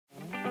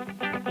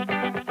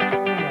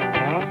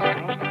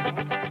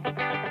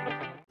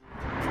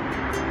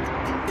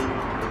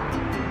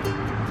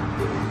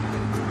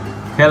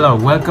Hello,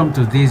 welcome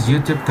to this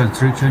YouTube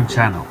construction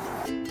channel.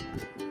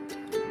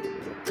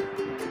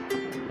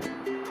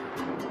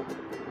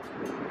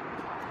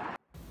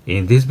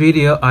 In this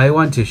video, I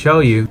want to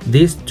show you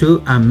these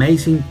two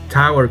amazing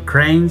tower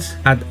cranes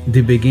at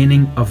the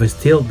beginning of a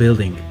steel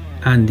building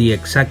and the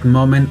exact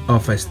moment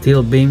of a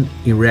steel beam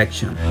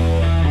erection.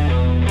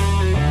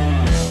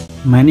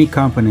 Many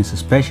companies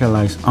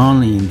specialize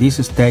only in this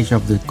stage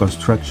of the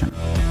construction.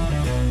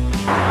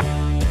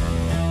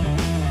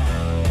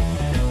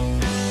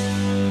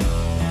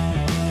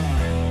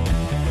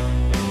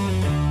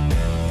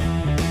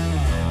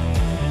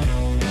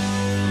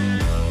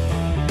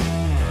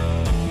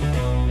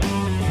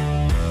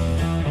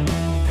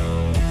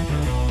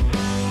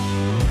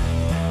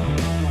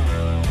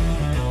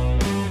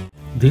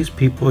 These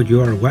people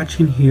you are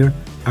watching here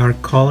are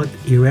called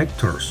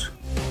erectors.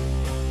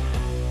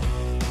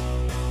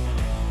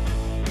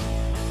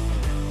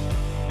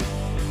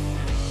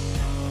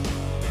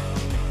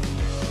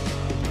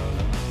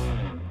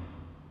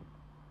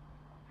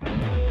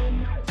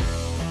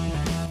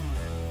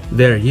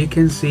 There you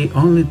can see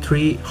only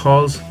 3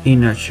 holes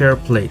in a shear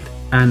plate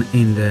and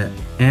in the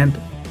end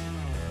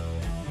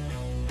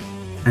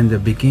and the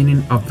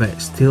beginning of the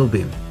steel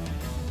beam.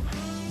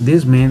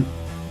 This means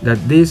that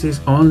this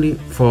is only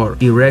for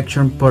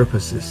erection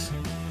purposes.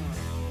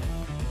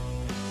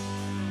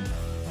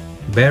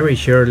 Very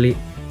surely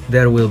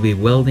there will be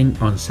welding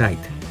on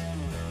site,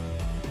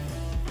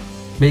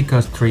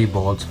 because 3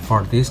 bolts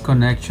for this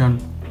connection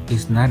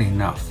is not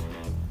enough.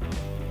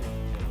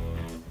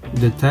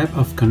 The type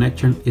of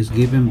connection is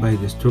given by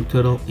the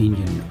structural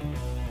engineer.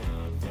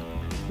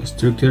 The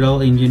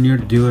structural engineer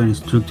do a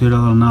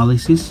structural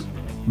analysis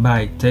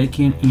by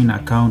taking in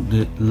account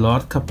the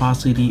load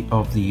capacity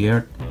of the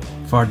earth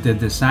for the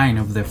design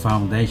of the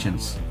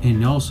foundations,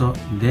 and also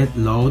dead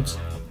loads,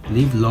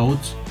 leaf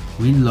loads,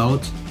 wind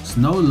loads,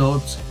 snow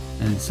loads,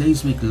 and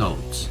seismic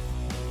loads.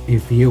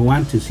 If you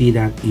want to see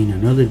that in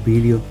another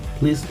video,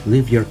 please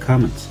leave your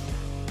comments.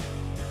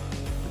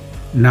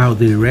 Now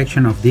the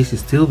erection of this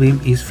steel beam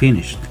is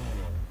finished.